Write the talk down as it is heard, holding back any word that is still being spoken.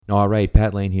All right,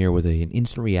 Pat Lane here with an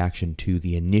instant reaction to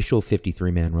the initial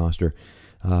 53-man roster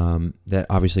that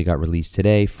obviously got released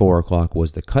today. 4 o'clock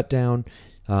was the cut down.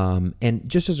 And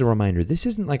just as a reminder, this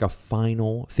isn't like a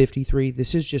final 53.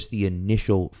 This is just the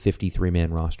initial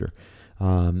 53-man roster.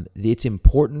 It's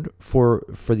important for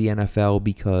the NFL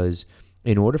because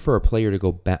in order for a player to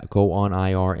go on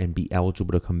IR and be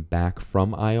eligible to come back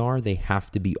from IR, they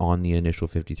have to be on the initial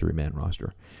 53-man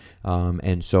roster.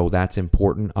 And so that's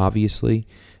important, obviously.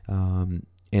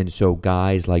 And so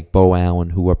guys like Bo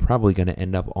Allen, who are probably going to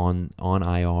end up on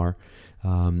IR,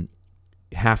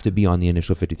 have to be on the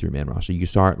initial 53-man roster. You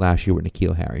saw it last year with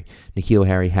N'Keal Harry. N'Keal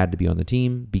Harry had to be on the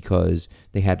team because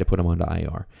they had to put him onto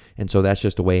IR. And so that's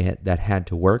just the way that had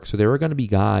to work. So there are going to be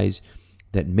guys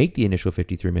that make the initial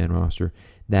 53-man roster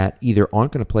that either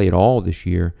aren't going to play at all this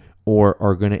year or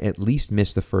are going to at least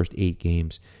miss the first 8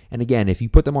 games. And again, if you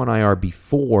put them on IR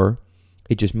before,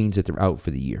 it just means that they're out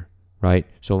for the year, right?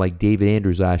 So like David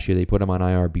Andrews last year, they put him on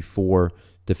IR before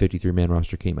the 53-man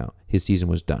roster came out. His season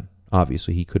was done.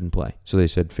 Obviously, he couldn't play. So they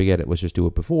said, forget it, let's just do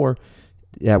it before.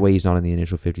 That way he's not on the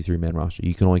initial 53-man roster.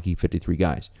 You can only keep 53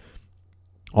 guys.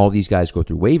 All these guys go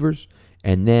through waivers,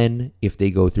 and then if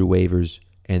they go through waivers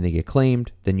and they get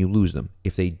claimed, then you lose them.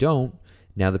 If they don't,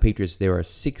 now the Patriots, there are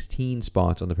 16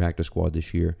 spots on the practice squad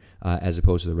this year as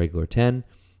opposed to the regular 10.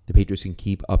 The Patriots can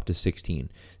keep up to 16.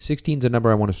 16 is a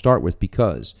number I want to start with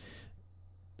because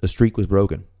the streak was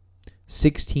broken.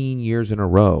 16 years in a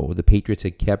row, the Patriots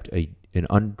had kept an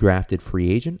undrafted free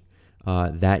agent.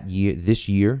 This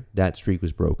year, that streak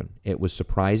was broken. It was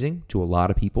surprising to a lot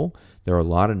of people. There are a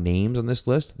lot of names on this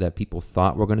list that people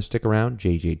thought were going to stick around.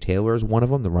 J.J. Taylor is one of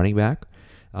them, the running back.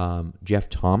 Jeff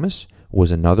Thomas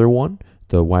was another one,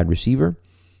 the wide receiver.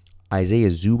 Isaiah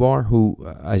Zuber,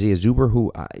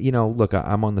 who look,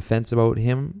 I'm on the fence about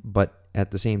him, but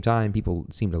at the same time, people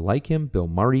seem to like him. Bill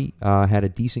Murray had a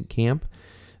decent camp.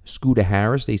 Scooter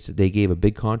Harris, they gave a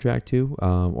big contract to,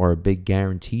 or a big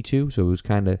guarantee to, so it was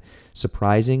kind of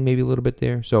surprising maybe a little bit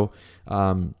there. So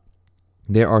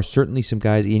there are certainly some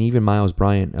guys, and even Miles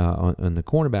Bryant on the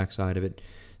cornerback side of it,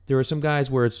 there are some guys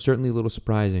where it's certainly a little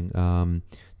surprising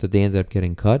that they ended up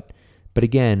getting cut. But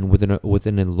again,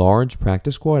 within a large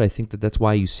practice squad, I think that's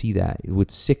why you see that. With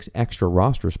 6 extra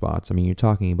roster spots, I mean, you're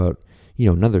talking about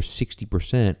another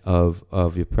 60%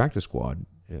 of your practice squad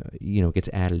gets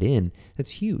added in.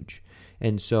 That's huge.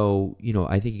 And so,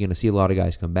 I think you're going to see a lot of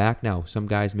guys come back. Now, some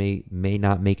guys may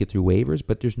not make it through waivers,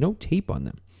 but there's no tape on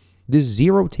them. There's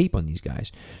 0 tape on these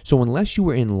guys. So unless you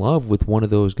were in love with one of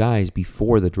those guys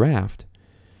before the draft,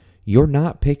 you're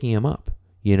not picking him up.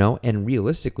 And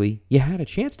realistically, you had a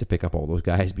chance to pick up all those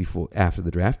guys after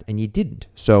the draft, and you didn't.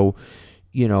 So,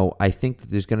 I think that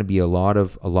there's going to be a lot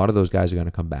of those guys are going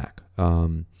to come back.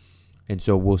 And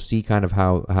so we'll see kind of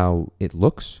how it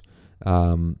looks.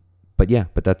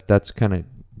 But that's kind of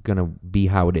going to be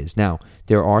how it is. Now,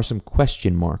 there are some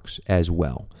question marks as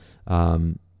well.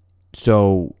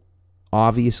 So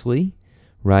obviously,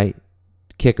 right,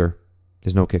 kicker,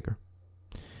 there's no kicker.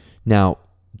 Now,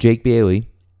 Jake Bailey,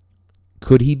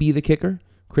 could he be the kicker?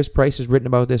 Chris Price has written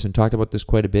about this and talked about this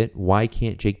quite a bit. Why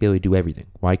can't Jake Bailey do everything?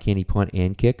 Why can't he punt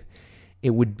and kick?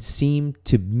 It would seem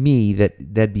to me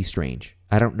that'd be strange.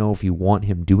 I don't know if you want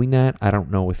him doing that. I don't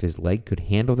know if his leg could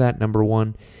handle that, number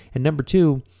one. And number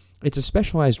two, it's a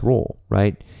specialized role,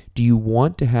 right? Do you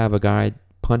want to have a guy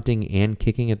punting and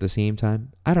kicking at the same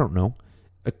time? I don't know.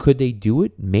 Could they do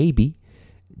it? Maybe.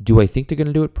 Do I think they're going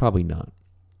to do it? Probably not.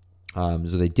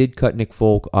 So they did cut Nick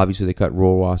Folk. Obviously, they cut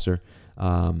Rohrwasser.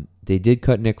 They did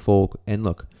cut Nick Folk. And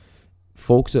look,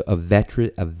 Folk's a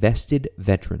vested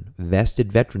veteran.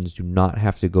 Vested veterans do not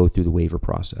have to go through the waiver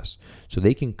process. So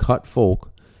they can cut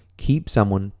Folk, keep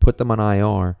someone, put them on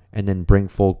IR, and then bring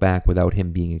Folk back without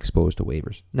him being exposed to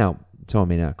waivers. Now, someone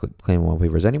may not claim him on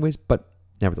waivers anyways, but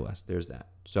nevertheless, there's that.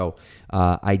 So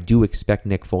I do expect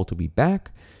Nick Folk to be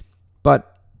back,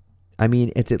 but I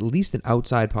mean, it's at least an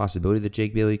outside possibility that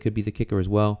Jake Bailey could be the kicker as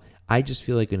well. I just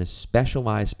feel like in a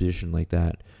specialized position like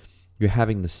that, you're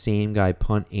having the same guy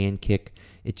punt and kick.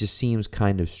 It just seems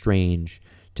kind of strange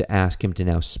to ask him to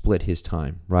now split his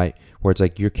time, right? Where it's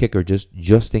like your kicker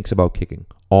just thinks about kicking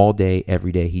all day,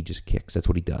 every day. He just kicks. That's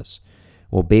what he does.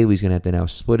 Well, Bailey's going to have to now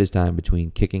split his time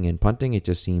between kicking and punting. It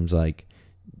just seems like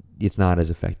it's not as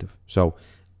effective. So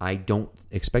I don't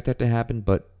expect that to happen,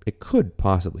 but it could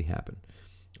possibly happen.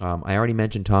 I already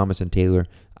mentioned Thomas and Taylor.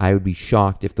 I would be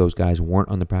shocked if those guys weren't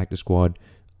on the practice squad,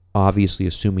 obviously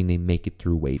assuming they make it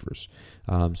through waivers.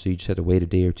 So you just have to wait a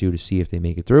day or two to see if they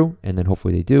make it through, and then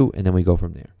hopefully they do, and then we go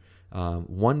from there.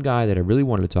 One guy that I really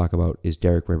wanted to talk about is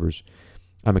Derek Rivers.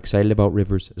 I'm excited about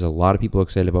Rivers. There's a lot of people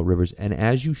excited about Rivers, and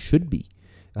as you should be.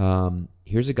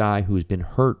 here's a guy who's been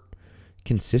hurt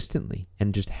consistently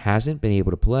and just hasn't been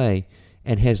able to play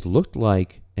and has looked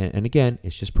like, and again,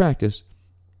 it's just practice,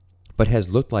 but has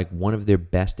looked like one of their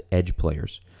best edge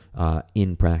players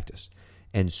in practice.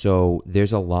 And so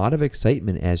there's a lot of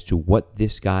excitement as to what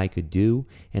this guy could do,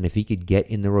 and if he could get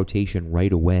in the rotation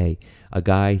right away. A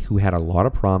guy who had a lot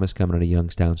of promise coming out of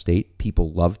Youngstown State.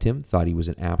 People loved him, thought he was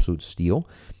an absolute steal,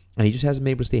 and he just hasn't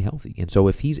been able to stay healthy. And so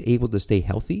if he's able to stay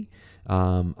healthy,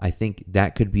 I think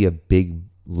that could be a big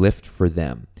lift for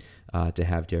them to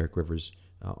have Derek Rivers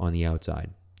on the outside.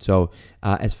 So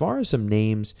as far as some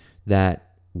names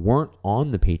that weren't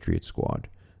on the Patriots squad,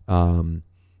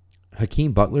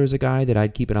 Hakeem Butler is a guy that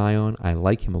I'd keep an eye on. I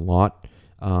like him a lot.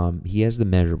 He has the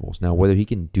measurables. Now, whether he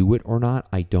can do it or not,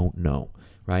 I don't know.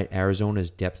 Right?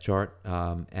 Arizona's depth chart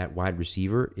at wide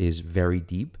receiver is very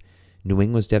deep. New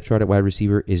England's depth chart at wide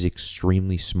receiver is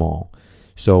extremely small.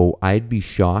 So I'd be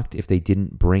shocked if they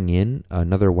didn't bring in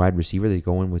another wide receiver. They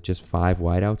go in with just 5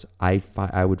 wideouts.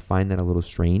 I would find that a little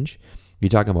strange. You're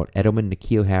talking about Edelman,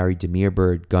 N'Keal Harry, Damiere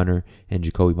Byrd, Gunner, and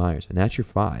Jacoby Myers, and that's your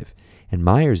 5. And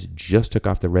Myers just took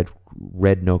off the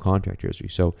red no contract jersey.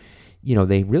 So,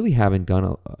 they really haven't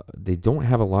done they don't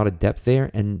have a lot of depth there,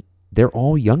 and they're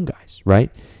all young guys,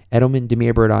 right? Edelman,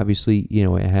 Damiere Byrd, obviously,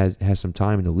 has some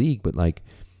time in the league, but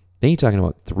then you're talking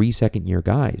about 3 second-year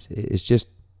guys. It's just,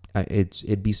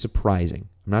 it'd be surprising.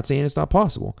 I'm not saying it's not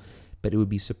possible, but it would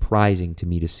be surprising to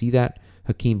me to see that.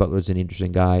 Hakeem Butler's an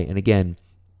interesting guy, and again,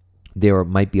 there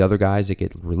might be other guys that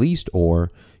get released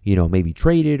or, maybe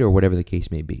traded or whatever the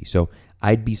case may be. So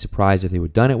I'd be surprised if they were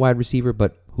done at wide receiver,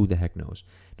 but who the heck knows?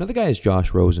 Another guy is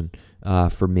Josh Rosen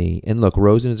for me. And look,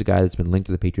 Rosen is a guy that's been linked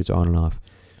to the Patriots on and off.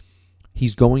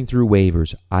 He's going through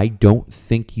waivers. I don't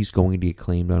think he's going to get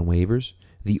claimed on waivers.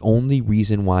 The only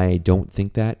reason why I don't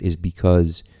think that is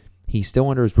because he's still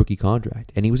under his rookie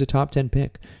contract, and he was a top 10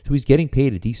 pick. So he's getting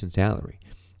paid a decent salary.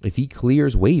 If he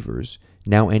clears waivers,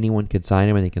 now anyone can sign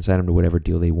him, and they can sign him to whatever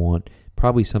deal they want,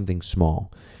 probably something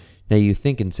small. Now you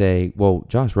think and say, well,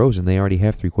 Josh Rosen, they already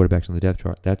have 3 quarterbacks on the depth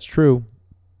chart. That's true.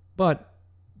 But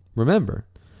remember,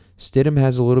 Stidham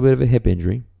has a little bit of a hip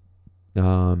injury,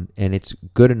 and it's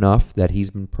good enough that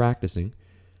he's been practicing.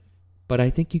 But I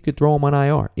think you could throw him on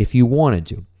IR if you wanted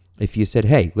to. If you said,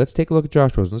 hey, let's take a look at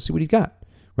Josh Rosen. Let's see what he's got,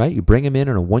 right? You bring him in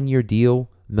on a 1-year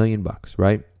deal, $1 million,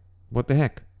 right? What the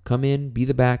heck? Come in, be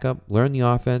the backup, learn the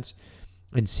offense,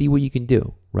 and see what you can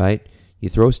do, right? You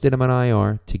throw Stidham on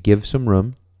IR to give some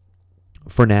room,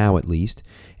 for now at least,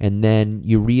 and then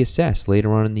you reassess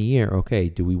later on in the year. Okay,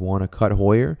 do we want to cut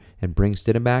Hoyer and bring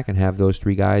Stidham back and have those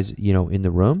 3 guys, in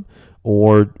the room,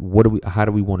 or how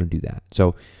do we want to do that?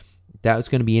 So that's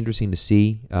going to be interesting to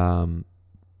see.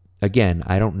 Again,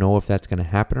 I don't know if that's going to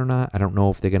happen or not. I don't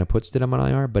know if they're going to put Stidham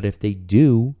on IR, but if they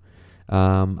do,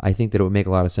 I think that it would make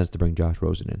a lot of sense to bring Josh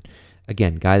Rosen in.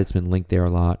 Again, guy that's been linked there a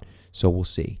lot, so we'll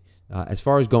see. As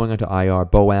far as going onto IR,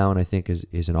 Bo Allen, I think,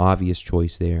 is an obvious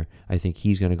choice there. I think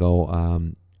he's going to go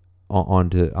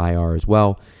onto IR as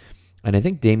well. And I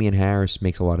think Damian Harris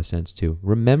makes a lot of sense too.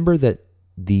 Remember that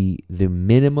the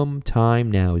minimum time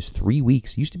now is 3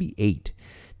 weeks. It used to be 8.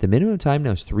 The minimum time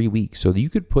now is 3 weeks. So you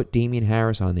could put Damian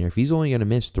Harris on there. If he's only going to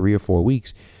miss 3 or 4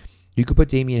 weeks, you could put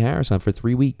Damian Harris on for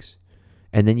 3 weeks.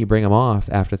 And then you bring him off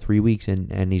after 3 weeks,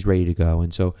 and he's ready to go.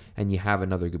 And you have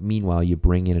another. Meanwhile, you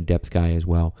bring in a depth guy as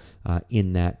well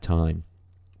in that time.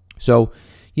 So,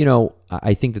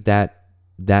 I think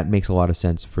that makes a lot of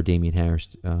sense for Damian Harris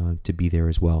to be there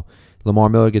as well. Lamar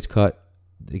Miller gets cut.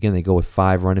 Again, they go with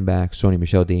 5 running backs: Sony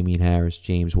Michel, Damian Harris,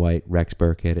 James White, Rex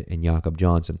Burkhead, and Jakob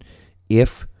Johnson.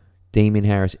 If Damian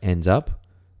Harris ends up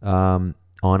on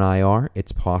IR,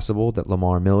 it's possible that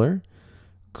Lamar Miller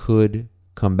could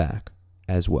come back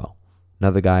as well.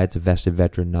 Another guy, it's a vested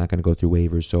veteran, not going to go through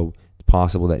waivers, so it's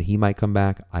possible that he might come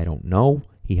back. I don't know.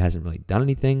 He hasn't really done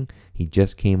anything. He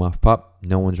just came off PUP.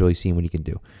 No one's really seen what he can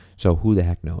do. So who the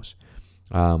heck knows?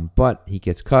 But he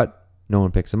gets cut. No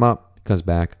one picks him up. Comes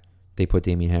back. They put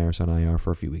Damian Harris on IR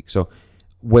for a few weeks. So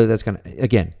whether that's going to,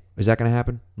 again, is that going to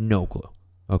happen? No clue.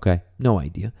 Okay? No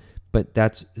idea. But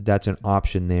that's an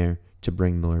option there to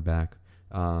bring Miller back.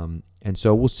 And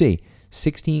so we'll see.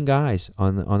 16 guys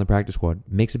on the practice squad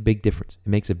makes a big difference. It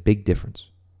makes a big difference,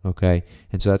 okay?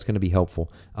 And so that's going to be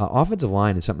helpful. Offensive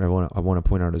line is something I want to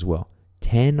point out as well.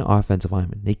 10 offensive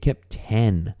linemen. They kept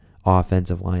 10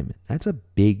 offensive linemen. That's a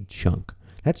big chunk.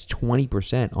 That's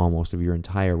 20% almost of your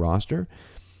entire roster.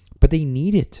 But they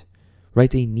need it,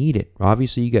 right? They need it.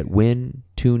 Obviously, you got Wynn,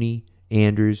 Tooney,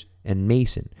 Andrews, and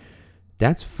Mason.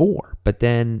 That's 4. But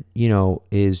then,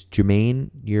 is Jermaine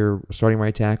your starting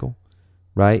right tackle?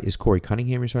 Right? Is Corey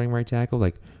Cunningham your starting right tackle?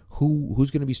 Like,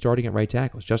 who's going to be starting at right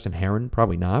tackle? Is Justin Herron?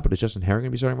 Probably not, but is Justin Herron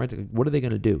going to be starting at right tackle? What are they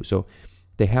going to do? So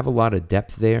they have a lot of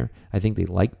depth there. I think they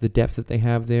like the depth that they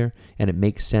have there, and it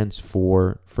makes sense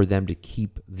for them to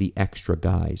keep the extra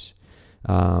guys.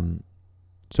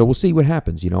 So we'll see what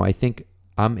happens. I think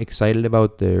I'm excited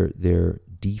about their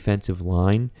defensive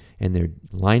line and their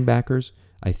linebackers.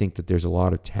 I think that there's a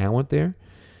lot of talent there,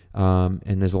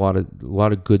 and there's a lot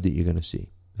of good that you're going to see.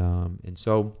 And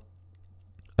so,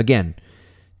 again,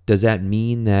 does that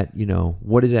mean that,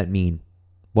 what does that mean?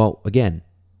 Well, again,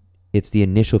 it's the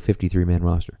initial 53-man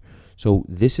roster. So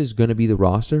this is going to be the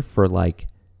roster for like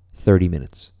 30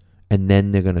 minutes. And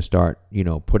then they're going to start,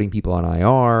 putting people on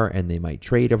IR, and they might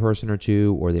trade a person or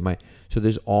two, or they might. So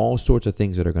there's all sorts of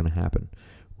things that are going to happen,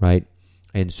 right?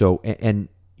 And so, and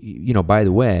by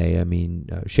the way, I mean,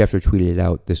 Schefter tweeted it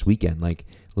out this weekend, like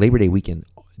Labor Day weekend,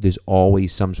 there's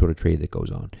always some sort of trade that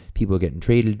goes on. People are getting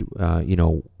traded,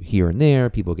 here and there.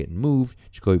 People are getting moved.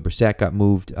 Jacoby Brissett got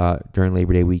moved during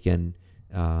Labor Day weekend.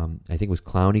 I think it was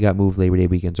Clowney got moved Labor Day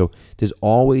weekend. So there's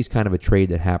always kind of a trade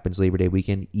that happens Labor Day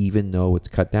weekend, even though it's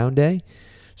cut down day.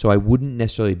 So I wouldn't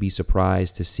necessarily be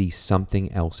surprised to see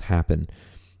something else happen.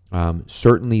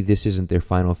 Certainly this isn't their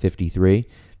final 53,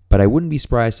 but I wouldn't be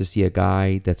surprised to see a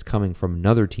guy that's coming from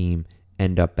another team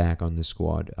end up back on this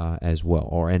squad as well,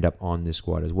 or end up on this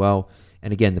squad as well.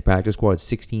 And again, the practice squad is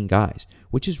 16 guys,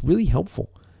 which is really helpful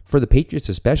for the Patriots,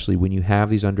 especially when you have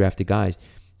these undrafted guys.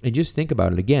 And just think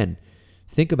about it again.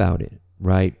 Think about it,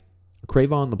 right?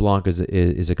 Cre'Von LeBlanc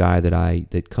is a guy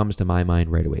that comes to my mind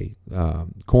right away.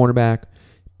 Cornerback,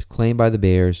 claimed by the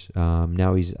Bears.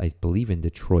 Now he's, I believe, in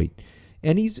Detroit,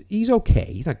 and he's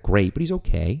okay. He's not great, but he's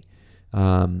okay.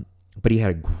 But he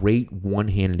had a great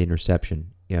one-handed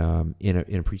interception in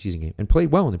a preseason game, and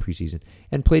played well in the preseason,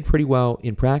 and played pretty well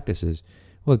in practices.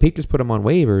 Well, the Patriots put him on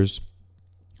waivers.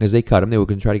 As they cut him, they were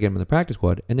going to try to get him in the practice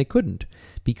squad, and they couldn't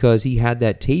because he had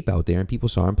that tape out there, and people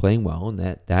saw him playing well, and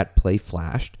that play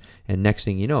flashed. And next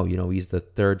thing you know, he's the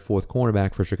third, fourth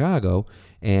cornerback for Chicago,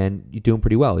 and you're doing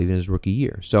pretty well even his rookie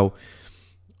year. So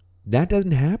that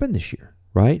doesn't happen this year,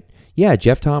 right? Yeah,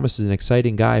 Jeff Thomas is an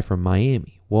exciting guy from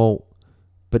Miami. Well,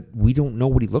 but we don't know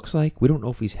what he looks like. We don't know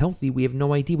if he's healthy. We have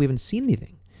no idea. We haven't seen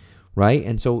anything, right?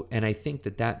 And so, and I think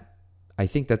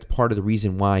that's part of the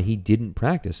reason why he didn't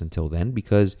practice until then,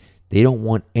 because they don't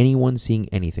want anyone seeing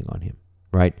anything on him,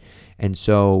 right? And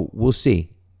so we'll see.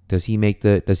 Does he make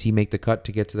the cut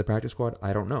to get to the practice squad?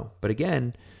 I don't know. But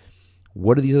again,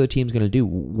 what are these other teams going to do?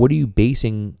 What are you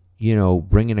basing,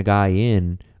 bringing a guy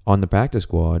in on the practice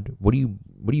squad? What are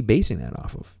you basing that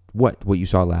off of? What you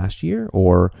saw last year,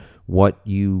 or what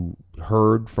you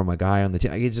heard from a guy on the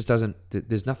team? It just doesn't.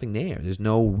 There's nothing there. There's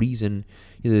no reason.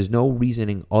 There's no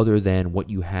reasoning other than what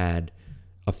you had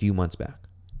a few months back,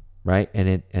 right?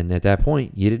 And at that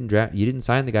point, you didn't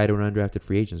sign the guy to an undrafted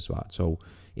free agent spot. So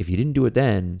if you didn't do it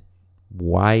then,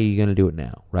 why are you going to do it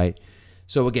now, right?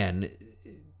 So again,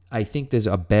 I think there's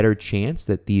a better chance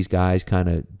that these guys kind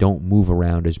of don't move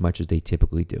around as much as they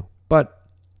typically do. But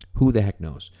who the heck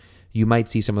knows? You might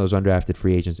see some of those undrafted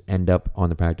free agents end up on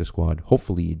the practice squad.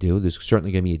 Hopefully you do. There's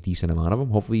certainly going to be a decent amount of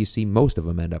them. Hopefully you see most of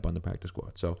them end up on the practice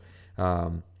squad. So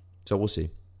we'll see.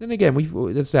 And again,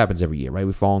 this happens every year, right?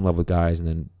 We fall in love with guys, and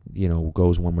then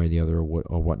goes one way or the other,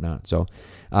 or whatnot. So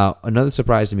another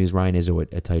surprise to me is Ryan Izzo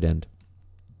at tight end.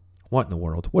 What in the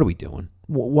world? What are we doing?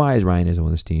 Why is Ryan Izzo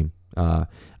on this team?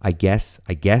 I guess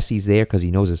he's there because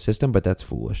he knows the system, but that's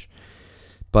foolish.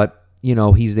 But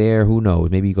he's there. Who knows?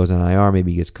 Maybe he goes on IR.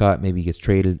 Maybe he gets cut. Maybe he gets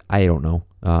traded. I don't know.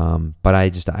 But I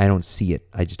don't see it.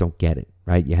 I just don't get it,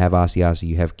 right? You have Asiasi.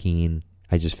 You have Keene.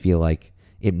 I just feel like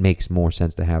it makes more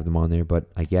sense to have them on there.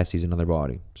 But I guess he's another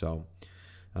body. So,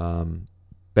 but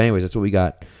anyways, that's what we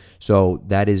got. So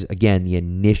that is, again, the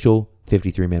initial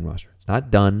 53-man roster. It's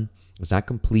not done. It's not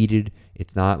completed.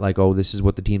 It's not like, this is not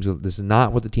what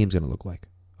the team's going to look like.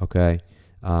 Okay.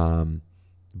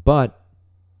 But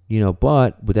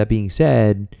with that being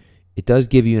said, it does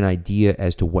give you an idea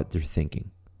as to what they're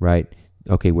thinking, right?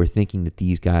 Okay, we're thinking that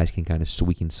these guys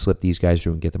we can slip these guys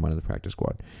through and get them onto the practice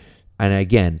squad. And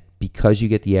again, because you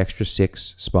get the extra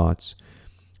 6 spots,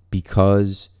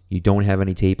 because you don't have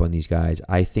any tape on these guys,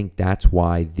 I think that's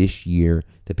why this year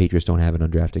the Patriots don't have an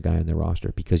undrafted guy on their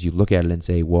roster, because you look at it and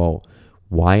say, well,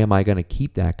 why am I going to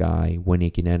keep that guy when he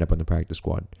can end up on the practice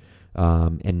squad?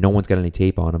 And no one's got any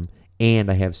tape on him.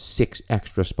 And I have 6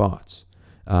 extra spots.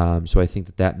 So I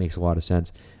think that makes a lot of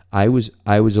sense. I was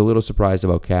a little surprised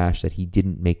about Cash that he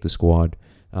didn't make the squad,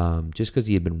 just because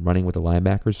he had been running with the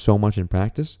linebackers so much in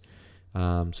practice.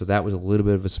 So that was a little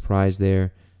bit of a surprise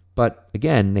there. But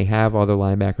again, they have other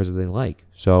linebackers that they like.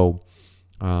 So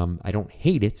I don't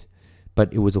hate it,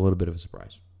 but it was a little bit of a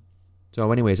surprise.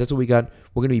 So anyways, that's what we got.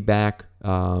 We're going to be back.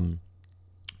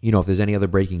 If there's any other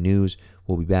breaking news,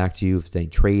 we'll be back to you. If there's any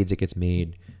trades that gets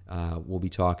made, we'll be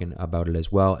talking about it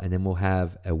as well. And then we'll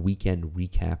have a weekend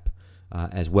recap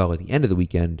as well at the end of the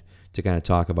weekend to kind of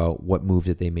talk about what moves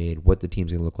that they made, what the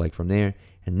team's going to look like from there.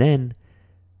 And then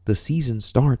the season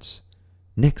starts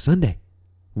next Sunday.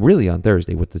 Really on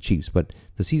Thursday with the Chiefs, but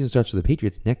the season starts for the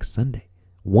Patriots next Sunday.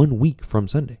 1 week from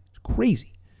Sunday. It's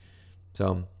crazy.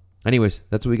 So, anyways,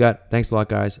 that's what we got. Thanks a lot,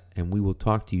 guys. And we will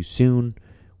talk to you soon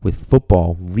with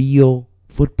football, real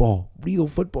football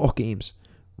games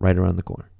right around the corner.